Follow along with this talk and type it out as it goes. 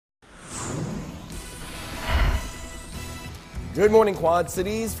Good morning, Quad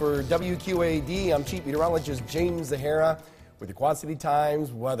Cities. For WQAD, I'm Chief Meteorologist James Zahara with the Quad City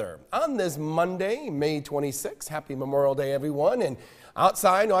Times weather. On this Monday, May 26th, happy Memorial Day, everyone. And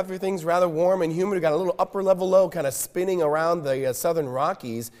outside, everything's rather warm and humid. We've got a little upper level low kind of spinning around the southern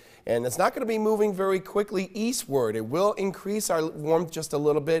Rockies. And it's not going to be moving very quickly eastward. It will increase our warmth just a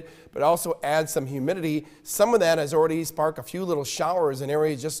little bit, but also add some humidity. Some of that has already sparked a few little showers in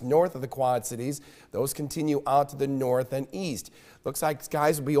areas just north of the Quad Cities. Those continue out to the north and east. Looks like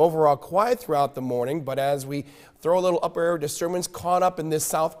skies will be overall quiet throughout the morning, but as we throw a little upper air disturbance caught up in this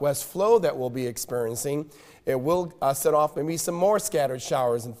southwest flow that we'll be experiencing, it will set off maybe some more scattered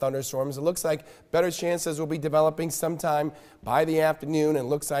showers and thunderstorms. It looks like better chances will be developing sometime by the afternoon, and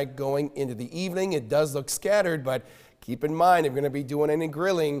looks like going into the evening. It does look scattered, but keep in mind if you're going to be doing any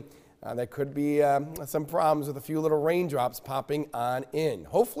grilling, there could be some problems with a few little raindrops popping on in.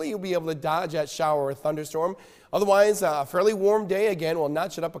 Hopefully you'll be able to dodge that shower or thunderstorm. Otherwise, a fairly warm day again. We'll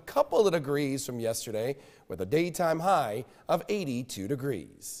notch it up a couple of degrees from yesterday with a daytime high of 82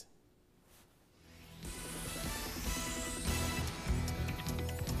 degrees.